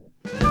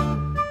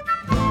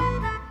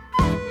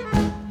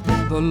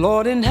The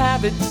Lord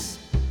inhabits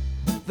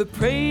the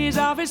praise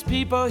of his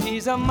people,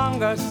 he's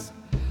among us.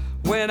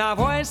 When our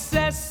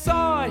voices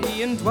soar,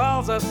 he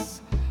indwells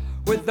us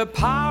with the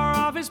power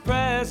of his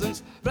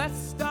presence.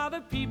 Blessed are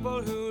the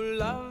people who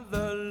love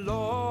the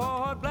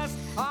Lord. Blessed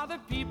are the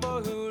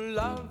people who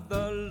love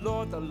the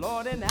Lord. The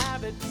Lord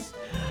inhabits.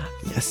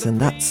 Yes, and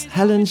that's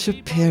Helen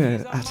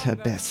Shapiro at her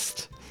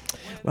best.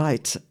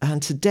 Right,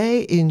 and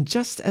today in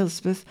Just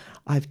Elspeth,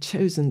 I've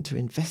chosen to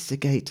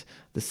investigate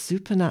the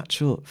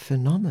supernatural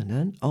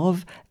phenomenon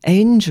of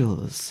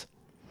angels.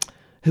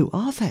 Who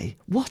are they?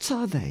 What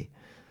are they?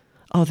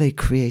 Are they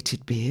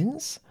created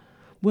beings?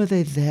 Were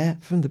they there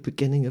from the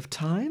beginning of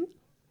time?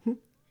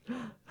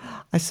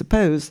 I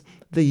suppose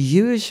the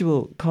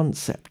usual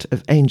concept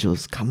of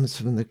angels comes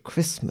from the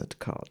Christmas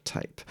card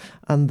type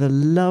and the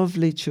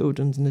lovely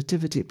children's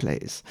nativity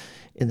plays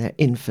in their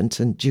infant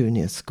and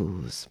junior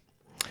schools.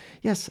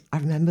 Yes, I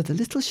remember the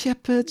little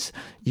shepherds,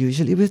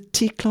 usually with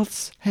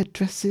tea-cloths,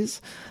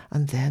 headdresses,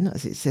 and then,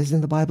 as it says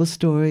in the Bible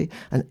story,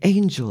 an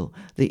angel,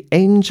 the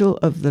angel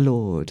of the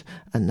Lord,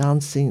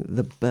 announcing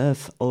the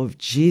birth of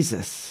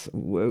Jesus.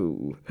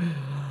 Whoa.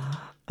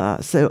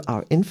 So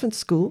our infant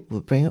school will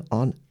bring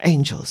on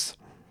angels.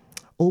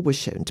 All were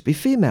shown to be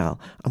female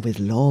and with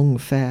long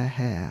fair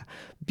hair.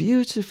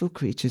 Beautiful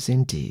creatures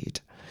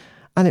indeed.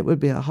 And it would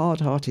be a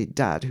hard-hearted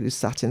dad who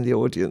sat in the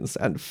audience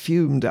and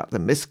fumed at the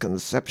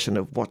misconception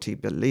of what he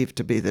believed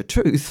to be the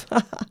truth.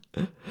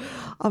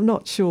 I'm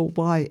not sure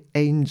why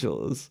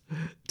angels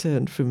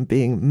turned from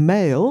being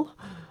male,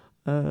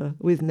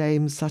 with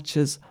names such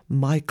as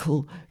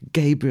Michael,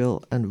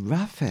 Gabriel and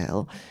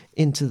Raphael,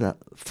 into the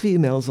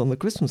females on the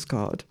Christmas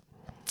card.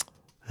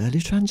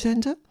 Early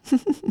transgender?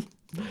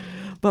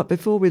 But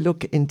before we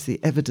look into the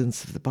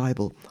evidence of the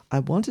Bible, I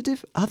wondered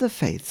if other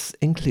faiths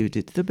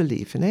included the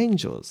belief in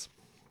angels.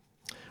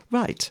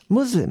 Right,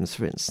 Muslims,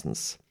 for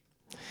instance.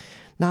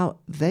 Now,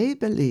 they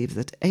believe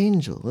that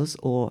angels,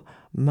 or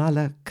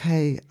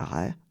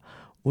malakai,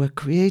 were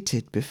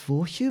created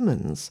before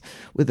humans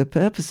with the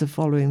purpose of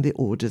following the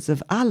orders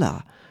of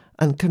Allah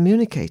and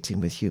communicating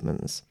with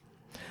humans.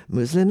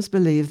 Muslims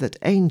believe that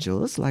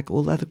angels, like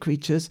all other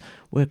creatures,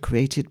 were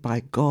created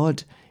by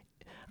God,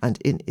 and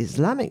in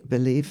Islamic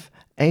belief,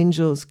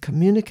 angels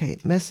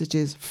communicate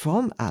messages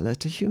from Allah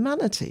to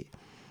humanity.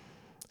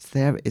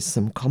 There is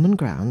some common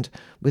ground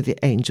with the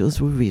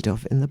angels we read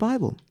of in the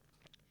Bible.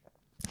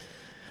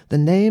 The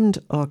named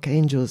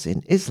archangels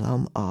in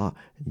Islam are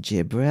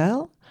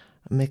Jibreel,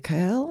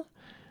 Mikael,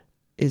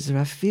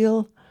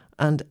 Israfil,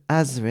 and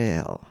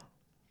Azrael.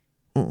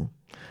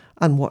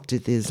 And what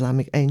did the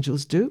Islamic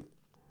angels do?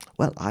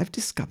 Well, I've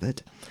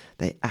discovered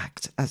they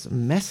act as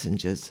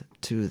messengers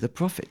to the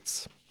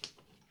prophets.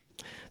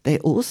 They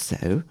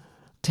also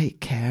take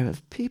care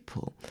of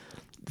people.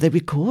 They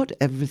record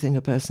everything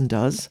a person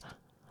does,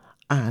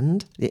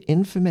 and the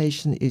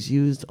information is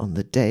used on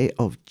the day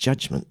of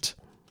judgment.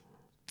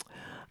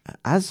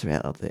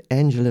 Azrael, the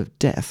angel of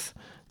death,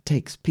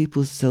 takes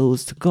people's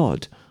souls to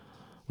God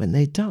when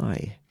they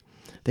die.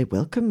 They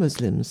welcome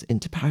Muslims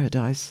into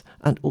paradise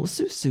and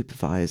also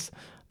supervise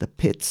the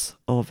pits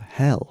of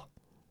hell.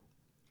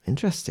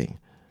 Interesting.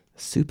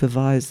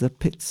 Supervise the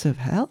pits of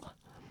hell?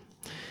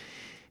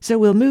 So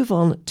we'll move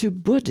on to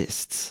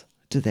Buddhists.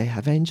 Do they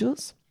have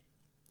angels?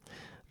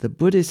 The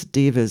Buddhist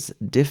devas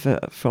differ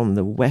from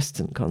the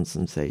Western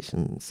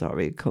conception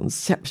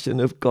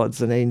of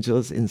gods and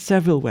angels in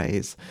several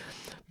ways.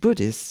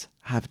 Buddhists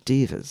have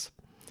devas.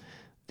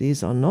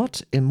 These are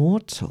not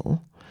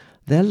immortal.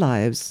 Their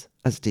lives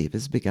as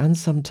devas began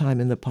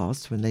sometime in the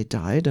past when they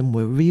died and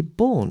were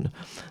reborn.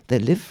 They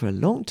live for a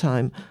long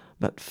time,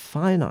 but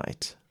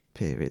finite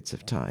periods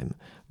of time,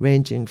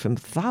 ranging from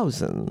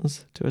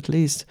thousands to at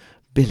least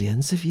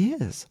billions of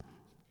years.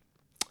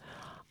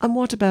 And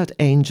what about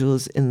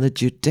angels in the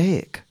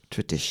Judaic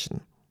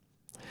tradition?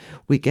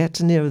 We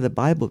get nearer the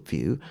Bible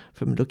view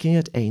from looking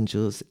at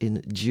angels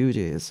in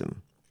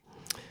Judaism.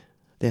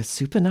 They're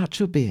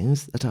supernatural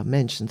beings that are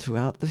mentioned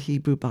throughout the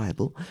Hebrew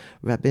Bible,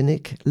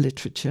 rabbinic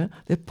literature,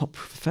 the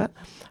Apocrypha,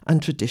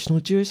 and traditional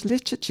Jewish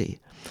liturgy.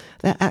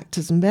 They act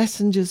as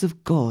messengers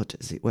of God,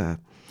 as it were,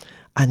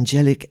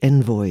 angelic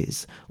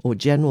envoys or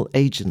general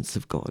agents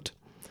of God.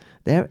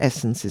 Their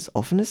essence is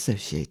often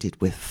associated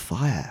with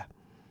fire.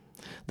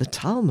 The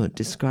Talmud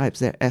describes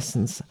their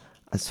essence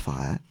as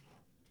fire.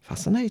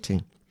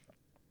 Fascinating.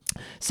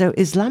 So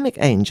Islamic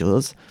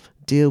angels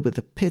deal with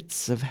the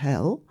pits of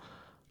hell,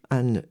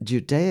 and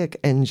Judaic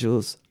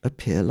angels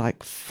appear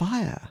like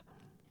fire.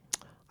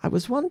 I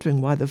was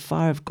wondering why the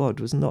fire of God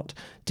was not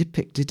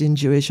depicted in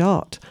Jewish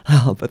art.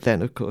 But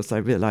then, of course, I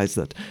realized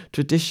that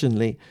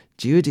traditionally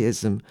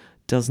Judaism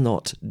does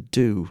not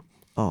do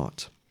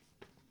art.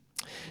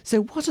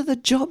 So what are the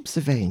jobs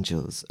of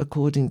angels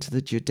according to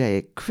the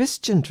Judaic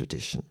Christian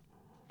tradition?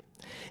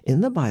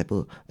 In the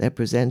Bible, they're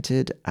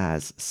presented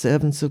as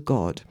servants of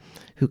God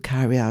who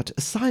carry out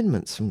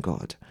assignments from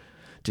God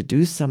to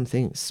do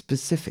something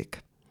specific.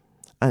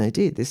 And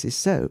indeed, this is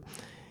so,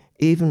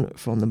 even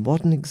from the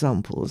modern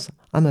examples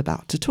I'm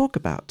about to talk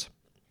about.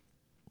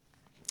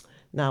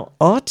 Now,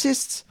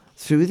 artists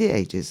through the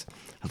ages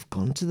have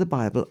gone to the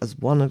Bible as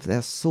one of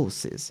their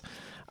sources.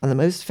 And the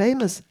most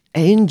famous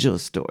angel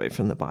story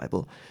from the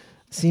Bible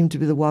seemed to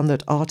be the one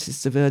that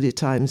artists of early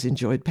times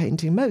enjoyed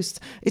painting most.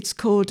 It's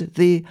called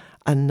the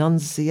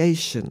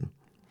Annunciation,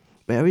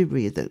 where we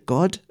read that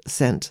God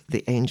sent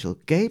the angel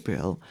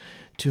Gabriel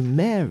to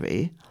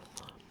Mary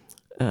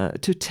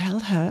to tell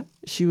her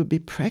she would be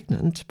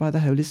pregnant by the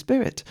Holy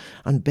Spirit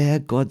and bear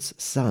God's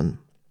son.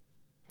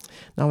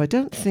 Now, I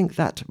don't think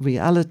that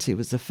reality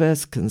was the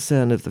first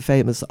concern of the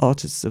famous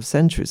artists of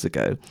centuries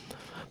ago.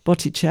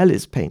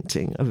 Botticelli's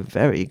painting of a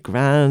very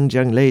grand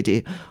young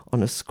lady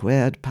on a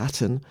squared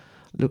pattern,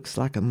 looks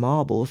like a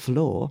marble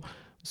floor,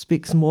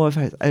 speaks more of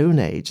her own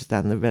age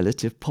than the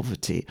relative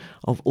poverty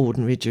of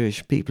ordinary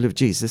Jewish people of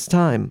Jesus'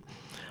 time,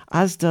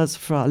 as does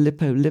Fra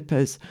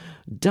Lippo's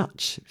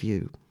Dutch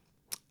view,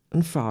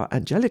 and Fra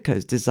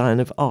Angelico's design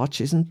of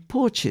arches and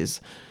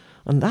porches,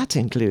 and that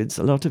includes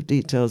a lot of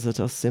details that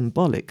are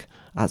symbolic,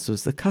 as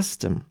was the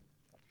custom.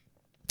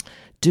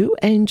 Do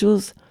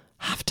angels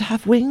have to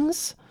have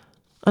wings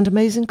and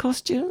amazing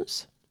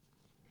costumes?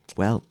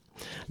 Well,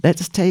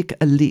 let's take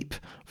a leap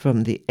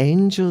from the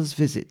angel's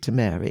visit to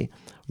Mary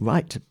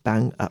right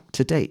bang up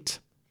to date.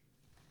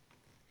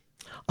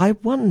 I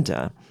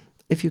wonder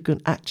if you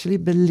can actually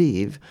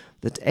believe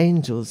that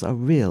angels are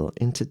real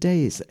in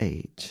today's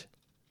age.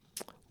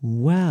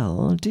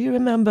 Well, do you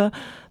remember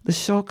the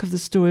shock of the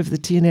story of the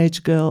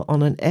teenage girl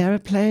on an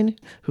aeroplane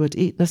who had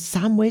eaten a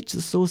sandwich,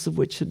 the source of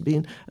which had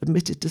been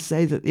admitted to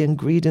say that the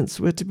ingredients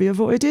were to be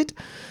avoided,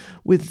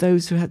 with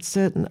those who had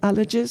certain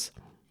allergies?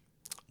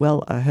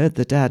 Well, I heard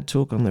the dad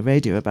talk on the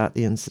radio about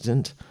the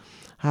incident,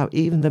 how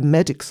even the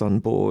medics on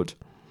board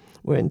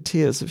were in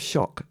tears of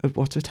shock at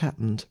what had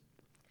happened.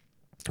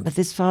 But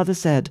this father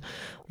said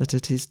that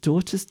at his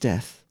daughter's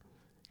death,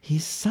 he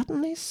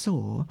suddenly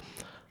saw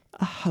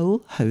a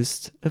whole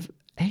host of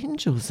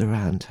angels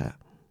around her.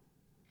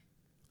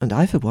 And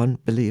I, for one,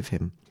 believe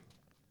him.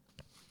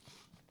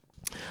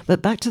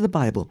 But back to the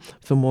Bible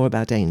for more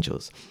about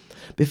angels.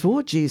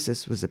 Before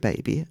Jesus was a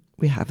baby,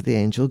 we have the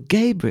angel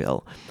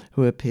Gabriel,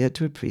 who appeared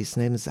to a priest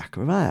named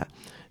Zechariah,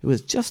 who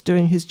was just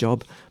doing his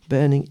job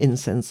burning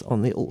incense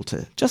on the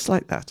altar, just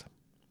like that.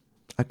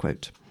 I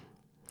quote,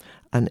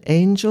 "An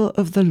angel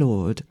of the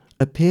Lord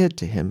appeared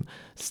to him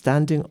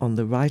standing on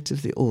the right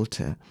of the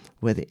altar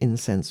where the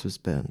incense was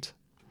burnt.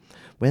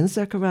 When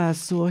Zechariah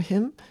saw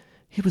him,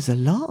 he was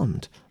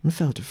alarmed and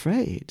felt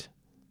afraid,"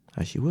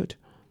 as you would.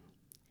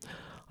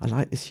 I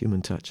like this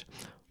human touch.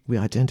 We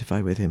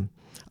identify with him.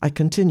 I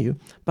continue,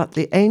 "But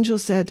the angel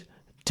said,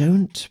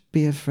 'Don't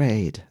be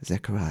afraid,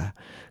 Zechariah.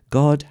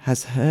 God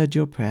has heard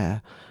your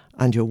prayer,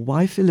 and your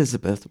wife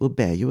Elizabeth will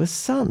bear you a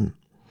son.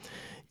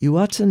 You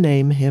are to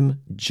name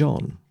him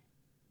John.'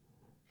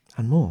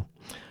 And more,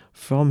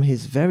 'From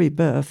his very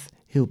birth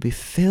he'll be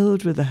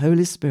filled with the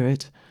Holy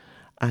Spirit,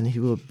 and he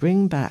will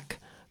bring back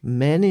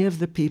many of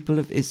the people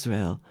of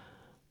Israel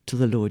to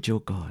the Lord your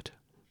God.'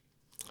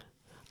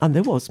 And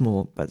there was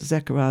more, but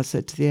Zechariah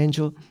said to the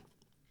angel,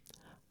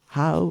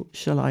 'How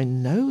shall I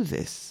know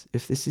this,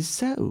 if this is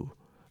so?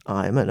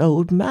 I am an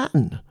old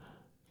man,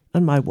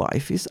 and my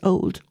wife is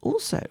old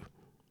also.'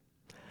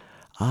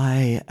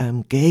 'I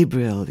am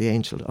Gabriel,' the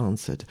angel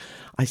answered.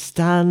 'I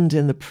stand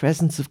in the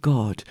presence of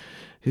God,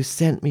 who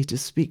sent me to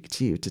speak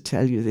to you to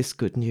tell you this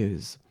good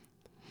news.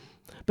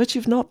 But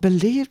you've not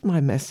believed my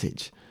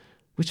message,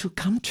 which will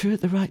come true at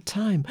the right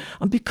time.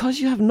 And because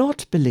you have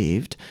not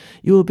believed,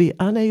 you will be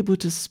unable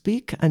to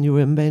speak, and you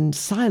will remain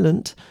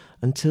silent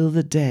until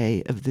the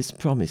day of this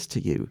promise to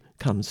you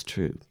comes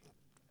true.'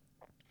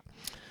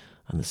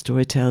 And the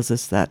story tells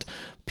us that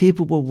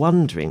people were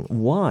wondering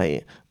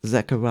why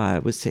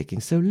Zechariah was taking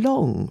so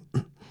long.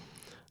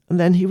 And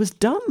then he was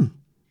dumb.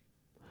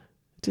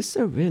 It is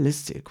so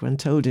realistic when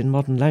told in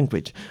modern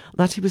language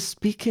that he was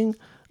speaking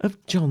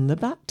of John the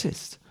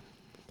Baptist.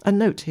 And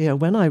note here,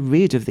 when I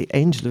read of the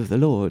angel of the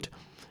Lord,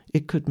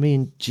 it could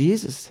mean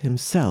Jesus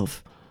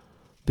himself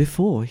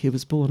before he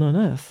was born on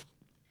earth.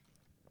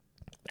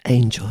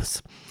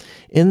 Angels.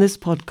 In this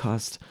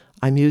podcast,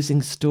 I'm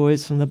using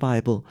stories from the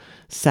Bible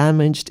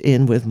sandwiched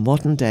in with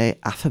modern-day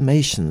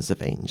affirmations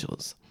of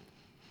angels.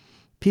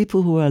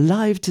 People who are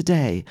alive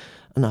today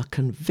and are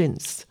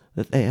convinced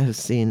that they have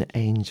seen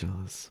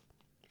angels.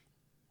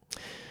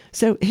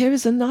 So here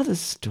is another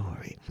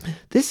story.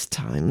 This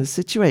time the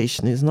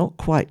situation is not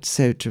quite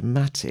so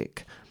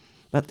dramatic,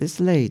 but this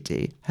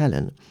lady,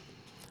 Helen,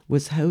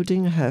 was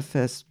holding her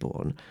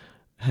firstborn,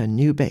 her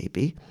new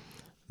baby,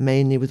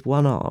 mainly with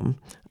one arm,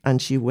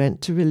 and she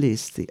went to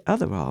release the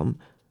other arm,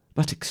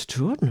 but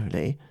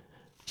extraordinarily,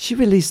 she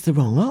released the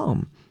wrong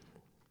arm.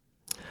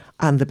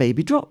 And the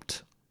baby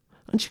dropped,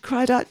 and she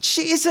cried out,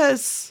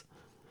 "Jesus!"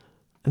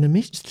 And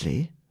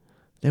immediately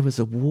there was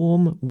a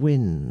warm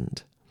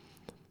wind.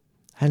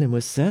 Helen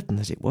was certain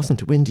that it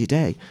wasn't a windy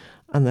day,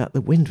 and that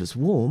the wind was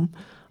warm,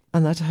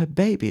 and that her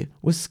baby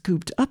was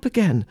scooped up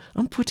again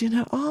and put in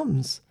her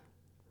arms.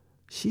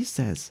 She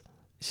says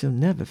she'll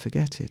never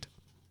forget it.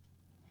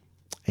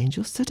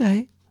 Angels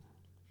today.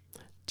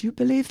 Do you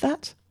believe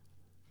that?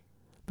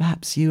 Perhaps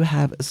perhaps you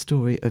have a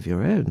story of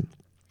your own.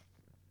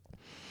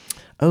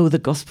 Oh, the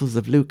Gospels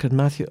of Luke and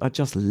Matthew are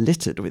just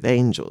littered with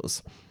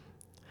angels.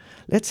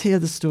 Let's hear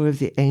the story of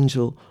the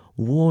angel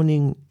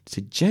warning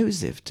to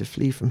Joseph to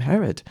flee from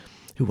Herod,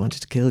 who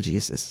wanted to kill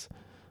Jesus.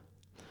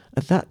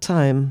 At that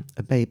time,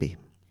 a baby.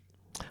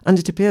 And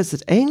it appears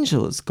that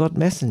angels, God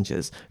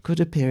messengers, could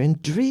appear in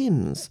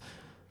dreams,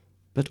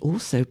 but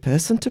also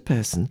person to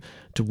person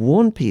to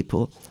warn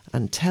people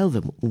and tell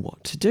them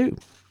what to do.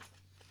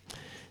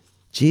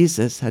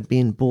 Jesus had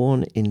been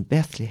born in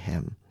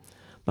Bethlehem,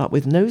 but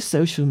with no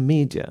social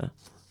media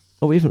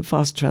or even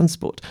fast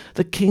transport.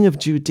 The king of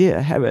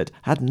Judea, Herod,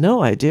 had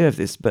no idea of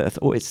this birth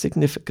or its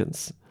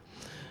significance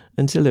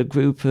until a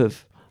group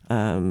of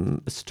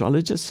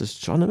astrologers,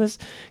 astronomers,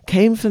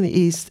 came from the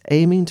east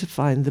aiming to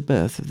find the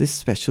birth of this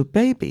special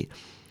baby,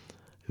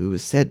 who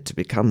was said to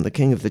become the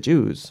king of the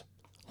Jews.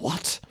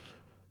 What?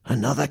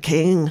 Another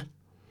king?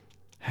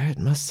 Herod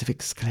must have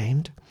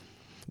exclaimed.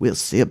 We'll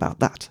see about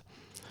that.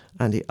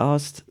 And he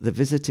asked the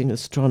visiting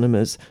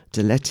astronomers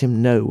to let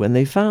him know when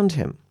they found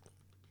him.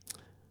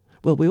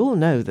 Well, we all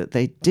know that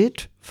they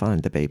did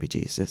find the baby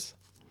Jesus.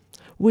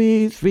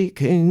 We three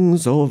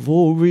kings of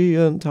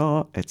Orient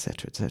are,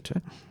 etc.,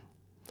 etc.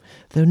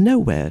 Though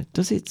nowhere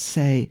does it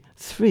say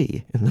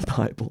three in the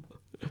Bible.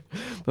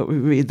 But we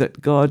read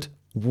that God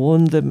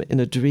warned them in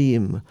a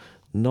dream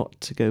not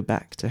to go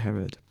back to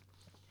Herod.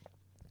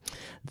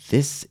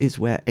 This is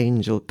where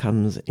angel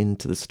comes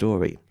into the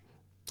story.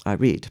 I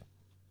read,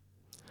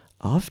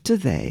 after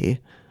they,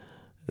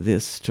 the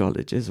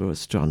astrologers or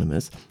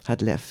astronomers,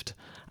 had left,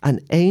 an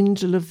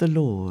angel of the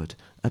Lord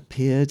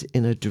appeared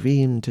in a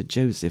dream to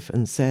Joseph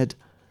and said,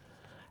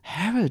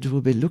 Herod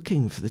will be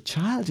looking for the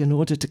child in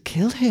order to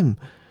kill him.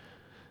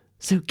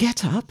 So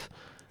get up,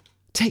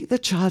 take the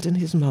child and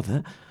his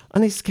mother,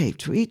 and escape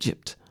to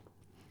Egypt,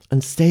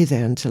 and stay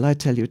there until I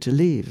tell you to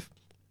leave.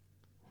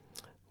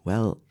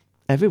 Well,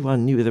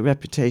 everyone knew the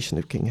reputation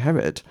of King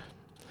Herod,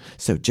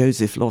 so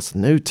Joseph lost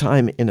no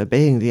time in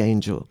obeying the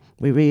angel.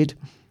 We read,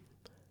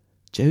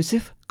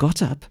 Joseph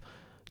got up,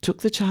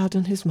 took the child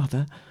and his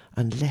mother,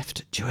 and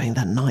left during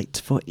the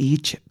night for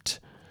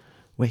Egypt,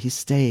 where he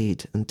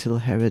stayed until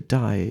Herod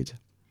died.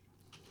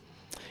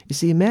 You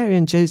see, Mary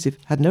and Joseph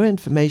had no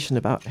information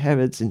about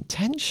Herod's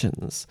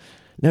intentions.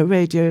 No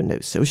radio, no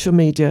social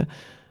media,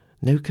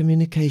 no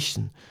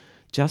communication.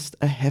 Just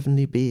a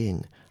heavenly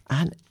being,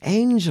 an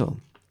angel.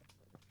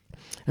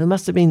 It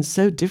must have been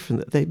so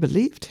different that they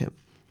believed him.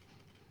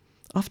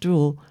 After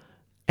all,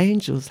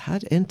 angels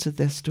had entered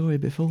their story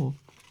before.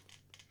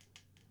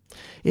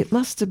 It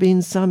must have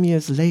been some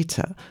years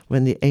later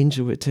when the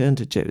angel returned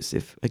to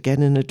Joseph,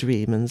 again in a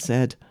dream, and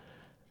said,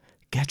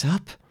 Get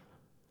up,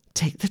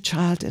 take the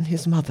child and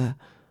his mother,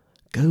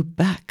 go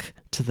back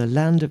to the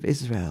land of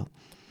Israel,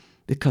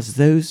 because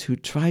those who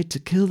tried to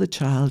kill the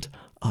child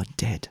are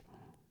dead.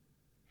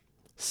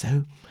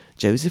 So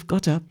Joseph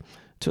got up,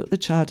 took the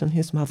child and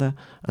his mother,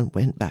 and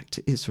went back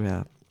to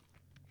Israel.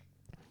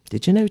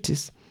 Did you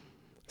notice?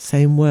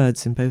 Same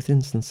words in both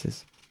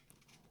instances.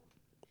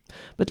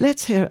 But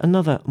let's hear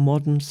another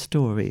modern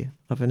story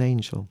of an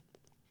angel.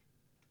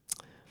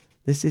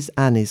 This is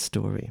Annie's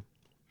story.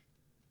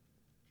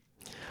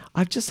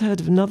 I've just heard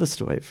of another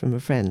story from a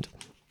friend.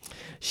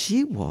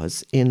 She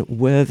was in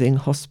Worthing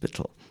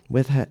Hospital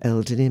with her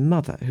elderly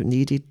mother who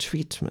needed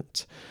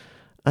treatment.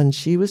 And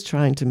she was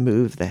trying to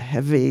move the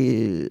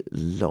heavy,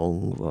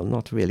 long, well,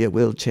 not really a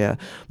wheelchair,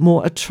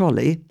 more a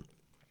trolley,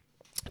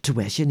 to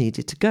where she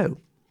needed to go.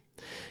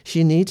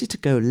 She needed to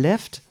go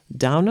left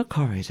down a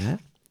corridor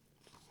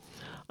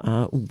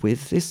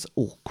with this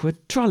awkward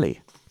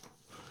trolley.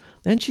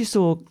 Then she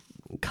saw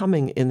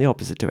coming in the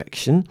opposite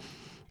direction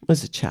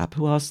was a chap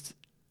who asked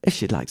if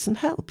she'd like some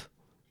help.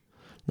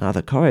 Now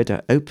the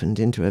corridor opened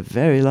into a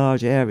very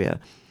large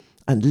area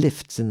and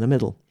lifts in the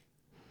middle.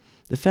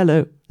 The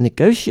fellow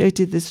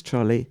negotiated this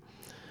trolley,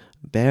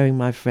 bearing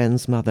my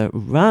friend's mother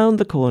round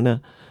the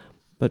corner,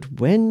 but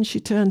when she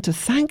turned to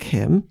thank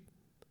him,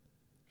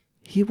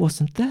 he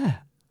wasn't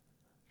there.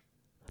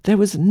 There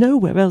was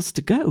nowhere else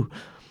to go,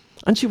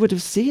 and she would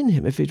have seen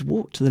him if he'd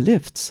walked to the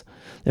lifts.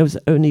 There was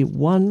only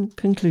one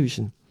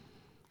conclusion.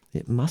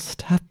 It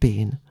must have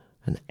been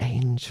an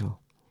angel.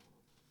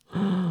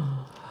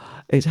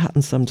 It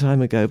happened some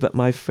time ago, but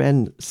my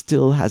friend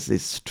still has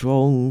this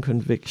strong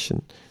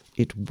conviction.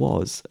 It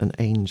was an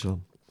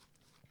angel.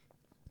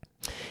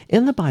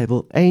 In the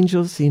Bible,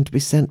 angels seem to be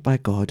sent by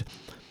God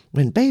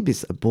when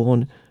babies are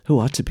born who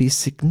are to be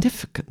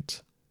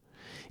significant.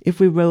 If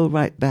we roll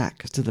right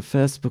back to the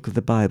first book of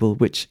the Bible,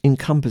 which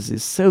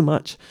encompasses so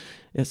much,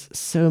 yes,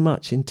 so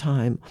much in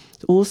time,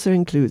 it also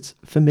includes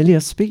familiar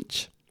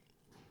speech.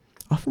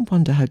 I often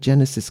wonder how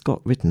Genesis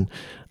got written,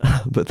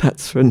 but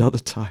that's for another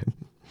time.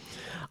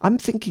 I'm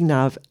thinking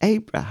now of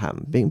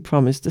Abraham being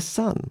promised a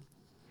son.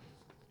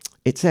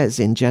 It says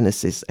in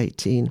Genesis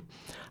 18,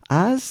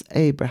 as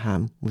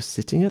Abraham was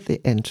sitting at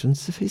the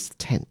entrance of his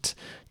tent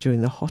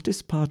during the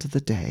hottest part of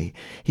the day,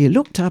 he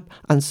looked up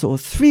and saw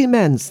 3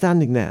 men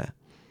standing there.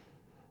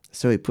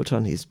 So he put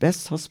on his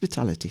best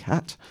hospitality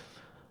hat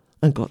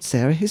and got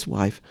Sarah his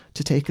wife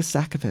to take a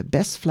sack of her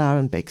best flour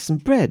and bake some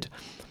bread,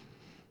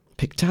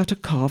 picked out a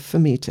calf for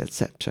meat,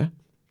 etc.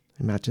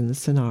 Imagine the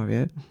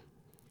scenario.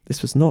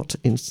 This was not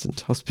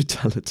instant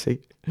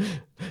hospitality,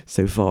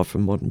 so far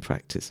from modern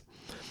practice.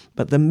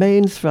 But the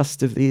main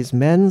thrust of these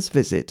men's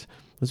visit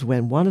was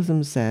when one of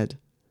them said,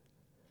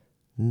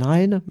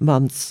 9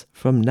 months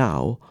from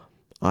now,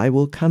 I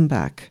will come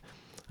back,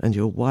 and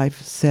your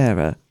wife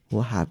Sarah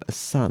will have a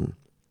son.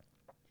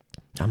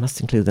 I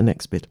must include the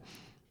next bit.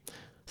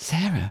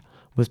 Sarah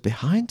was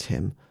behind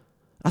him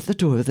at the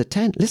door of the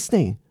tent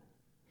listening,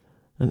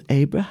 and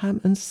Abraham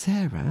and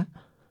Sarah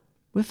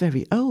were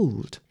very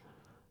old,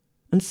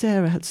 and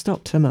Sarah had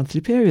stopped her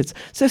monthly periods.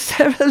 So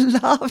Sarah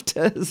laughed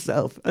to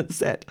herself and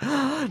said,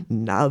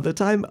 now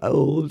that I'm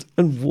old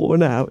and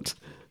worn out,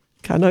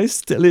 can I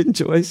still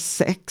enjoy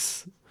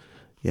sex?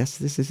 Yes,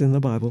 this is in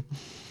the Bible.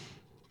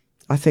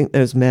 I think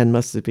those men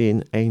must have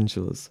been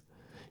angels.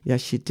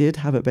 Yes, she did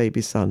have a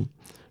baby son,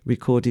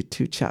 recorded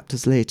 2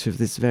 chapters later of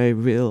this very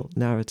real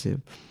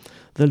narrative.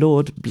 The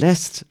Lord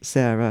blessed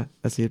Sarah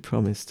as he had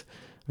promised,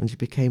 and she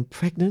became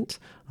pregnant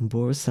and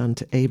bore a son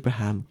to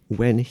Abraham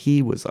when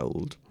he was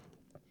old.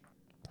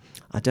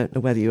 I don't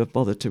know whether you have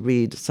bothered to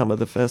read some of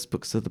the first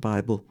books of the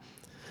Bible,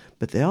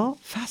 but they are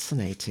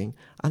fascinating,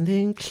 and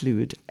they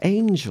include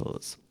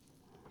angels.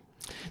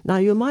 Now,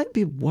 you might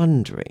be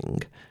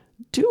wondering,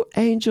 do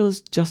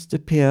angels just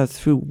appear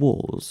through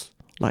walls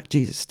like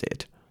Jesus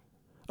did?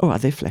 Or are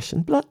they flesh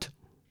and blood?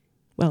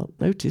 Well,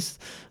 notice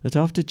that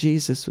after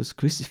Jesus was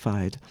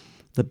crucified,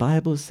 the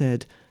Bible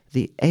said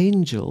the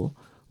angel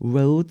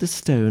rolled the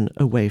stone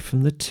away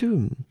from the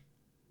tomb.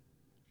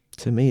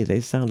 To me, they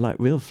sound like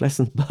real flesh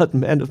and blood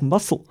men of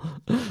muscle.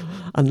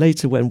 And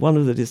later, when one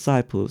of the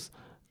disciples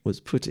was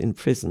put in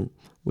prison,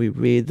 we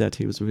read that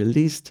he was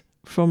released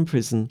from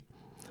prison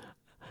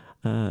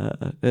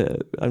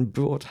and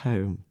brought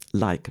home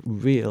like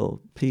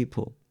real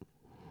people.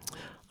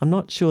 I'm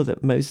not sure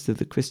that most of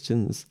the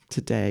Christians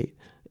today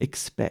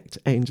expect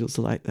angels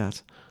like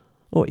that,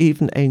 or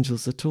even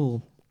angels at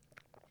all.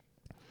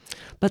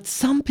 But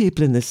some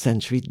people in this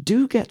century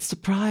do get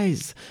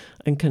surprised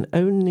and can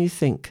only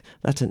think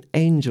that an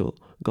angel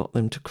got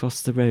them to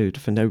cross the road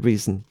for no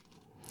reason,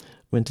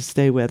 when to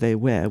stay where they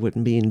were would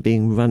mean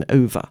being run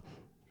over,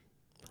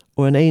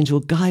 or an angel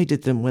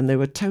guided them when they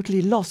were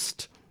totally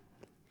lost,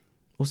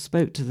 or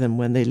spoke to them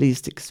when they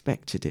least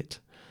expected it,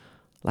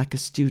 like a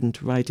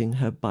student riding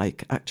her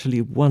bike,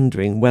 actually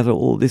wondering whether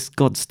all this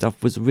God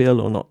stuff was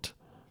real or not.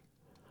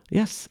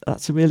 Yes,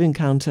 that's a real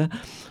encounter,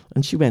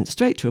 and she went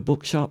straight to a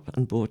bookshop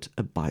and bought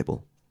a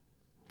Bible.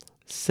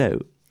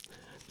 So,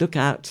 look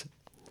out.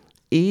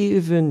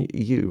 Even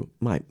you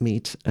might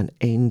meet an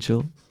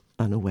angel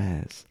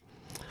unawares.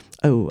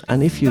 Oh,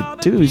 and if you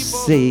do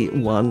see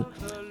one,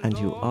 and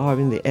you are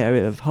in the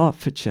area of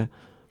Hertfordshire,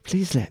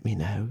 please let me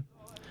know.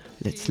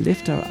 Let's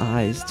lift our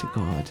eyes to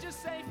God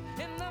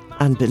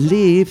and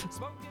believe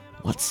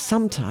what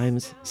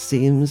sometimes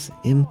seems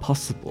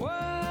impossible.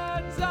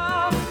 Words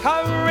of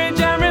courage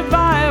and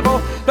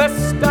revival.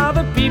 Blessed are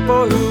the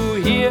people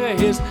who hear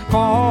his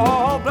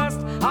call.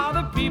 Blessed are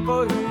the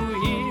people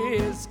who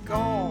hear his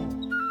call.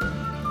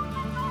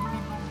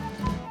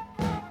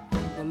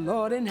 The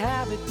Lord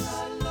inhabits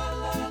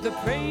the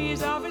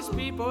praise of his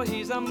people.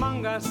 He's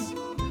among us.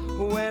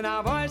 When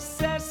our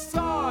voices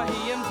soar,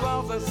 he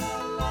indwells us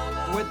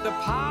with the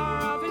power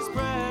of his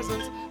presence.